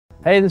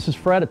Hey, this is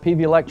Fred at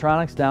Peavey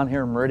Electronics down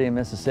here in Meridian,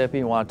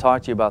 Mississippi. I want to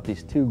talk to you about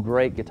these two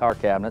great guitar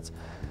cabinets.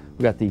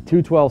 We've got the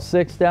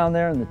 212-6 down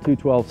there and the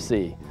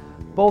 212-C.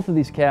 Both of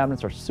these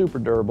cabinets are super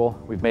durable.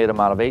 We've made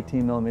them out of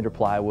 18mm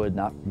plywood,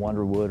 not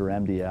Wonderwood or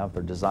MDF.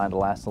 They're designed to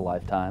last a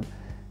lifetime.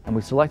 And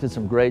we selected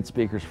some great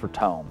speakers for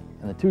tone.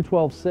 In the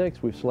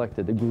 212-6, we've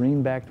selected the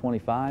Greenback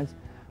 25s.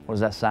 What does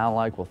that sound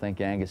like? Well,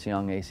 think Angus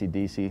Young,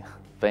 AC/DC,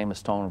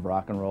 famous tone of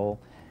rock and roll.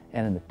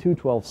 And in the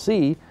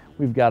 212-C,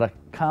 we've got a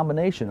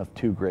combination of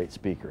two great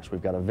speakers.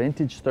 We've got a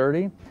Vintage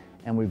 30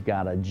 and we've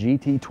got a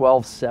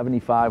GT12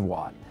 75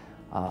 watt.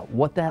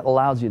 What that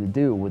allows you to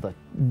do with a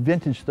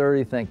Vintage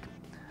 30, think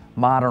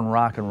modern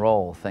rock and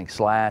roll, think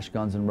Slash,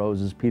 Guns N'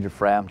 Roses, Peter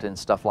Frampton,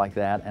 stuff like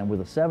that. And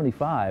with a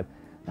 75,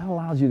 that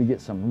allows you to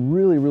get some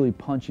really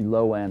punchy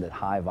low end at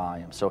high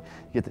volume. So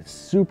you get the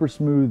super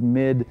smooth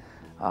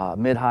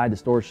mid-high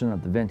distortion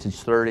of the Vintage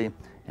 30,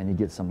 and you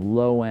get some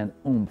low end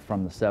oomph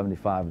from the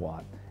 75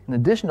 watt. In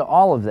addition to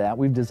all of that,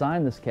 we've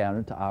designed this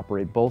cabinet to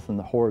operate both in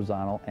the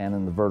horizontal and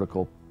in the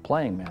vertical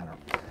playing manner.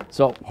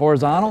 So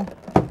horizontal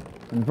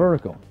and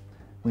vertical.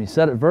 When you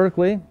set it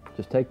vertically,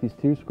 just take these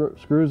two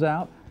screws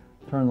out,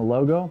 turn the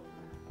logo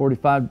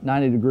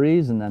 90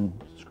 degrees, and then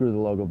screw the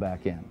logo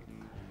back in.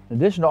 In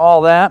addition to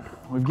all that,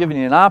 we've given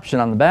you an option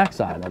on the back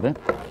side of it.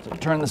 So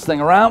turn this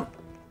thing around.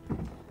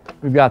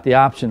 We've got the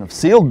option of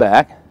sealed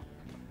back,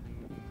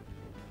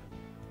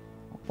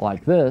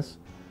 like this,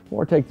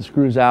 or take the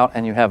screws out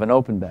and you have an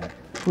open back.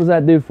 What does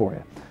that do for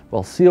you?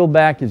 Well, sealed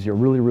back gives you a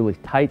really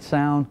tight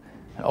sound,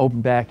 and open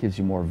back gives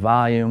you more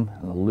volume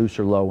and a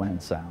looser low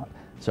end sound.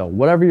 So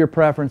whatever your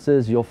preference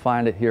is, you'll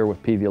find it here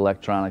with Peavey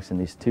Electronics in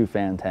these two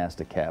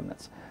fantastic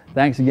cabinets.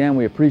 Thanks again,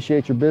 we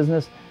appreciate your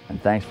business,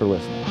 and thanks for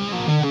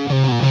listening.